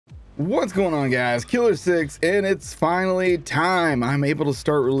What's going on, guys? Killer 6, and it's finally time. I'm able to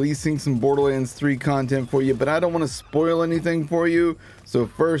start releasing some Borderlands 3 content for you, but I don't want to spoil anything for you. So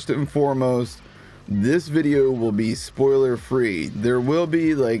first and foremost, this video will be spoiler free. There will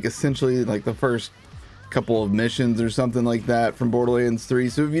be essentially the first couple of missions or something like that from Borderlands 3.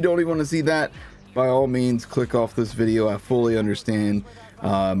 So if you don't even want to see that, by all means click off this video. I fully understand.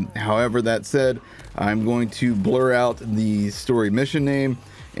 However, that said, I'm going to blur out the story mission name,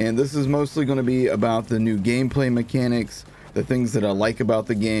 and this is mostly going to be about the new gameplay mechanics, the things that I like about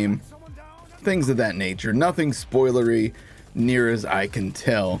the game, things of that nature. Nothing spoilery near as I can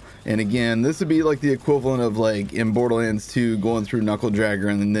tell. And again, this would be like the equivalent of in Borderlands 2 going through Knuckle Dragger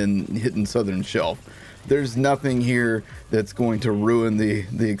and then hitting Southern Shelf. There's nothing here that's going to ruin the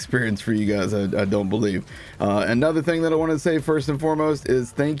experience for you guys, I don't believe. Another thing that I want to say first and foremost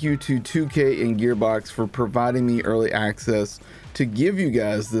is thank you to 2K and Gearbox for providing me early access to give you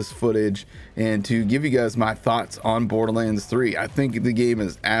guys this footage and to give you guys my thoughts on Borderlands 3. I think the game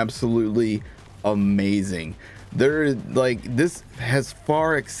is absolutely amazing. This has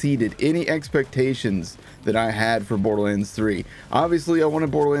far exceeded any expectations that I had for Borderlands 3. Obviously, I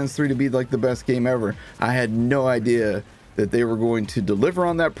wanted Borderlands 3 to be the best game ever. I had no idea that they were going to deliver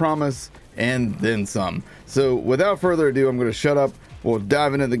on that promise and then some. So without further ado, I'm going to shut up. We'll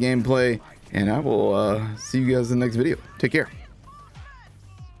dive into the gameplay, and I will see you guys in the next video. Take care.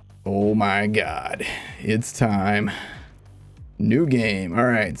 Oh my God, it's time. New game. All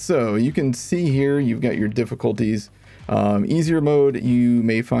right, so you can see here you've got your difficulties. Easier mode, you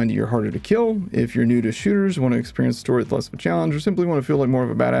may find you're harder to kill. If you're new to shooters, want to experience a story with less of a challenge, or simply want to feel like more of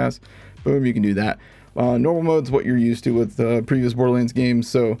a badass, boom, you can do that. Normal mode's what you're used to with previous Borderlands games,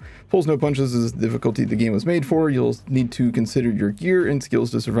 so pulls no punches is the difficulty the game was made for. You'll need to consider your gear and skills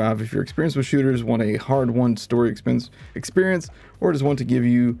to survive. If you're experienced with shooters, want a hard-won story experience, or just want to give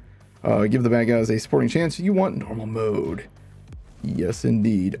the bad guys a sporting chance, you want normal mode. Yes,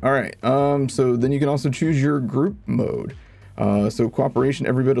 indeed. All right. So then you can also choose your group mode. So cooperation,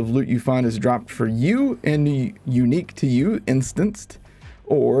 every bit of loot you find is dropped for you and unique to you, instanced.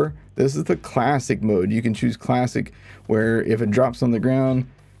 Or this is the classic mode. You can choose classic, where if it drops on the ground,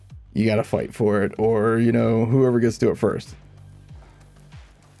 you got to fight for it, or whoever gets to it first.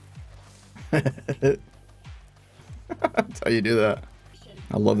 That's how you do that.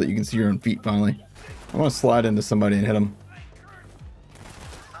 I love that you can see your own feet finally. I want to slide into somebody and hit them.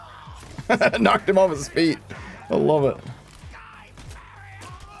 Knocked him off his feet. I love it.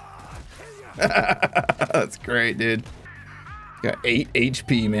 That's great, dude. Got 8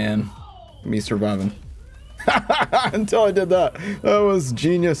 HP, man. Me surviving. Until I did that. That was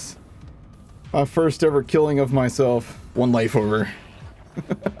genius. My first ever killing of myself. 1 life over.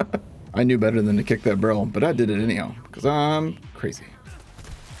 I knew better than to kick that barrel, but I did it anyhow, because I'm crazy.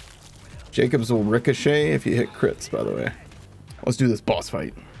 Jacobs will ricochet if you hit crits, by the way. Let's do this boss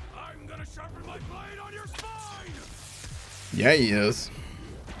fight. Yeah, he is.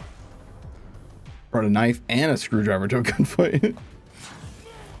 Brought a knife and a screwdriver to a gunfight.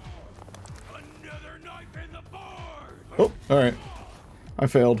 Oh, alright. I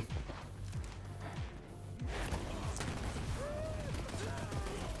failed.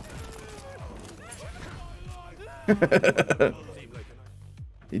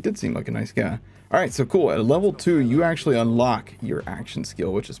 He did seem like a nice guy. Alright, so cool. At level 2, you actually unlock your action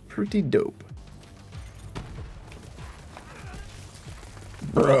skill, which is pretty dope.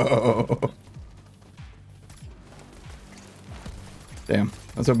 Bro. Damn.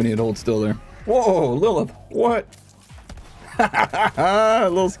 I was hoping he'd hold still there. Whoa, Lilith. What? A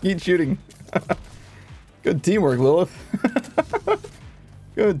little skeet shooting. Good teamwork, Lilith.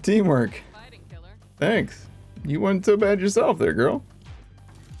 Good teamwork. Thanks. You weren't so bad yourself there, girl.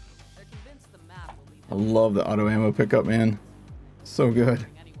 I love the auto ammo pickup, man. So good.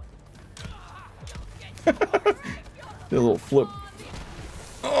 Did a little flip.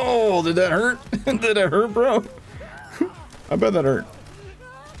 Oh, did that hurt? Did that hurt, bro? I bet that hurt.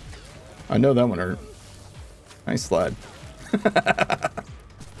 I know that one hurt. Nice slide.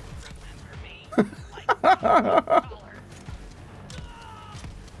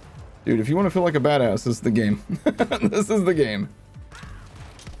 Dude, if you want to feel like a badass, this is the game. This is the game.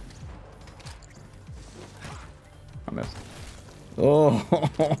 I missed.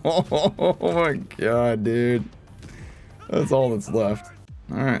 Oh my God, dude. That's all that's left.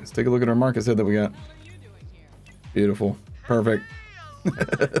 All right, let's take a look at our Marcus head that we got. Beautiful. Perfect.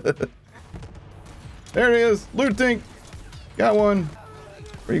 There he is. Loot tank. Got one.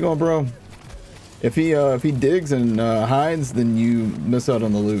 Where you going, bro? If he digs and hides, then you miss out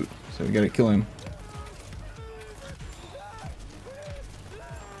on the loot. So we gotta kill him.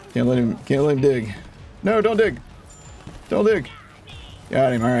 Can't let him dig. No, don't dig. Don't dig.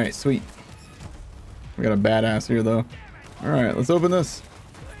 Got him. All right, sweet. We got a badass here though. All right, let's open this.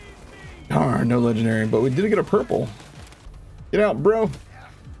 Darn, no legendary, but we did get a purple. Get out, bro.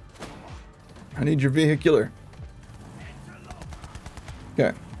 I need your vehicular.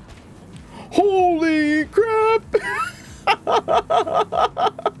 Okay. Holy crap!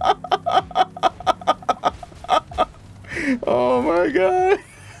 Oh my god.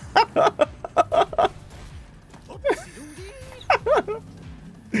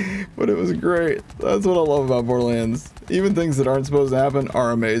 But it was great. That's what I love about Borderlands. Even things that aren't supposed to happen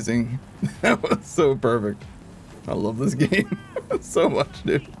are amazing. That was so perfect. I love this game so much,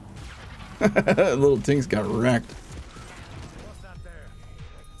 dude. Little Tinks got wrecked.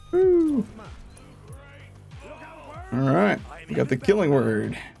 Woo. All right, we got the killing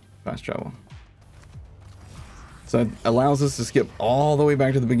word. Fast travel. So it allows us to skip all the way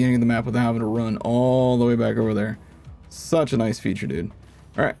back to the beginning of the map without having to run all the way back over there. Such a nice feature, dude.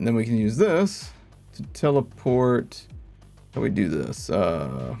 All right, and then we can use this to teleport. How do we do this?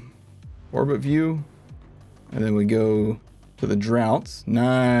 Orbit view. And then we go to the droughts.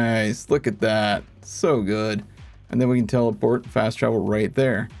 Nice, look at that. So good. And then we can teleport fast travel right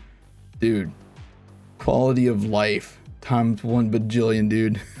there. Dude, quality of life times 1 bajillion,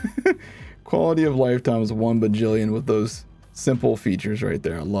 dude. Quality of life times 1 bajillion with those simple features right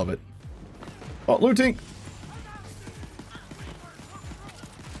there. I love it. Oh, looting.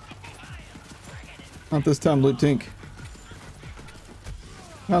 Not this time, Loot Tink.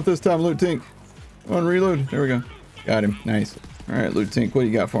 Not this time, Loot Tink. On reload. There we go. Got him. Nice. All right, Loot Tink, what do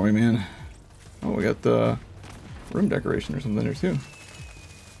you got for me, man? Oh, we got the room decoration or something there too.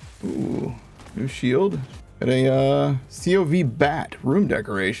 Ooh, new shield. Got a COV bat room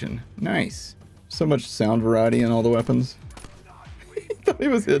decoration. Nice. So much sound variety in all the weapons. He thought he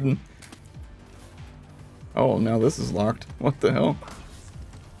was hidden. Oh, now this is locked. What the hell?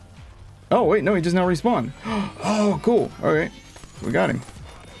 Oh, wait, no, he just now respawned. Oh, cool. All right, we got him.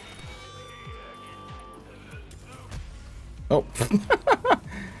 Oh,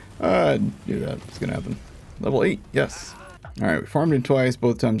 I knew that was gonna happen. Level 8, yes. All right, we farmed him twice.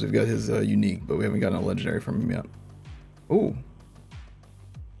 Both times we've got his unique, but we haven't gotten a legendary from him yet. Oh,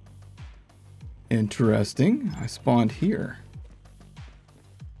 interesting. I spawned here.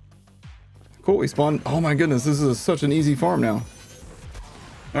 Cool, we spawned. Oh my goodness, this is such an easy farm now.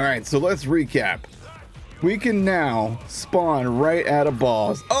 All right, so let's recap. We can now spawn right at a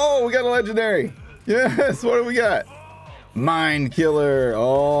boss. Oh, we got a legendary. Yes, what do we got? Mind Killer.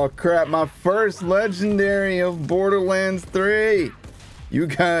 Oh crap, my first legendary of Borderlands 3. You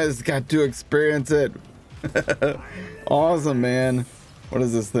guys got to experience it. Awesome, man. What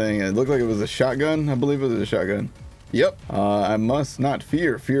is this thing? It looked like it was a shotgun. I believe it was a shotgun. Yep. I must not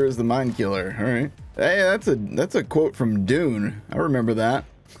fear. Fear is the mind killer. All right. Hey, that's a quote from Dune. I remember that.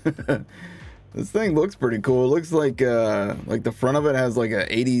 This thing looks pretty cool. It looks like the front of it has like a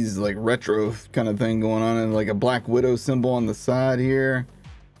 80s like retro kind of thing going on, and like a Black Widow symbol on the side here.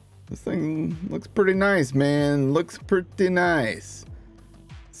 This thing looks pretty nice, man. Looks pretty nice.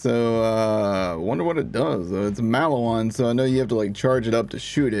 So I wonder what it does though. It's a Maliwan, so I know you have to like charge it up to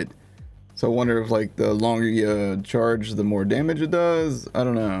shoot it. So I wonder if like the longer you charge, the more damage it does. I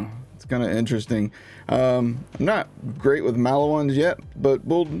don't know. It's kind of interesting. I'm not great with Malawans yet, but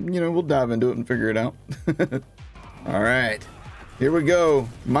we'll dive into it and figure it out. All right, here we go.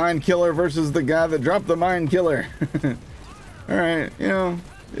 Mind Killer versus the guy that dropped the Mind Killer. All right,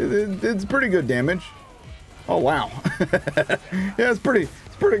 it's pretty good damage. Oh wow. Yeah, it's pretty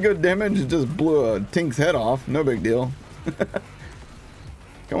good damage. It just blew a Tink's head off. No big deal.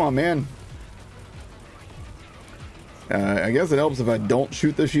 Come on, man. I guess it helps if I don't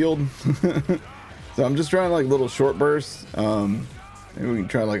shoot the shield. So I'm just trying like little short bursts. Maybe we can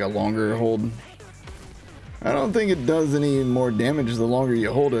try like a longer hold. I don't think it does any more damage the longer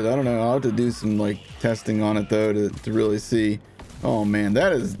you hold it. I don't know. I'll have to do some like testing on it though to really see. Oh man,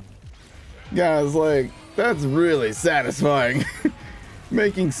 that is, guys, like that's really satisfying.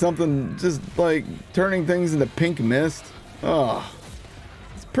 Making something, just like turning things into pink mist. Oh,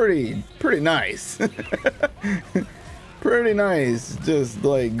 it's pretty nice. Pretty nice, just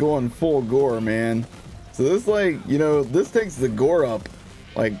like going full gore, man. So this, like, this takes the gore up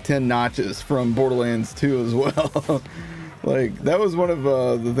like 10 notches from Borderlands 2 as well. Like that was one of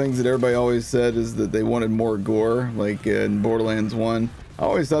the things that everybody always said, is that they wanted more gore like in Borderlands 1. I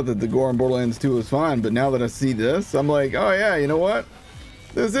always thought that the gore in Borderlands 2 was fine, but now that I see this, I'm like, oh yeah, you know what,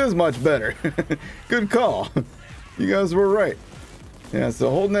 this is much better. Good call. You guys were right. Yeah, so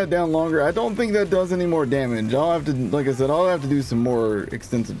holding that down longer, I don't think that does any more damage. I'll have to, like I said, I'll have to do some more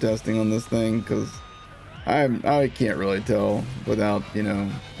extensive testing on this thing, because I can't really tell without, you know,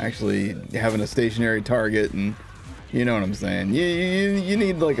 actually having a stationary target, and you know what I'm saying. You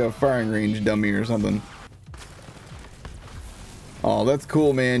need like a firing range dummy or something. Oh, that's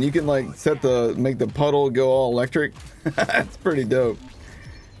cool, man. You can like make the puddle go all electric. That's pretty dope.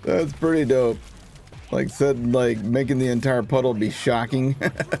 That's pretty dope. Like making the entire puddle be shocking.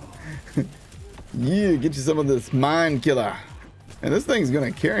 Yeah, get you some of this mind killer. And this thing's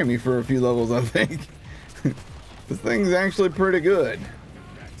gonna carry me for a few levels, I think. This thing's actually pretty good.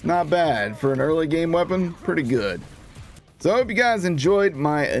 It's not bad for an early game weapon. Pretty good. So I hope you guys enjoyed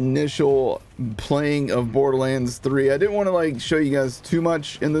my initial playing of Borderlands 3. I didn't want to like show you guys too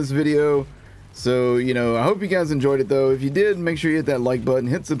much in this video. So, you know, I hope you guys enjoyed it though. If you did, make sure you hit that like button,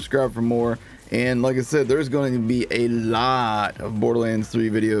 hit subscribe for more. And like I said, there's going to be a lot of Borderlands 3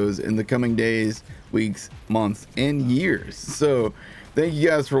 videos in the coming days, weeks, months, and years. So thank you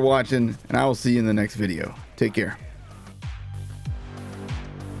guys for watching, and I will see you in the next video. Take care.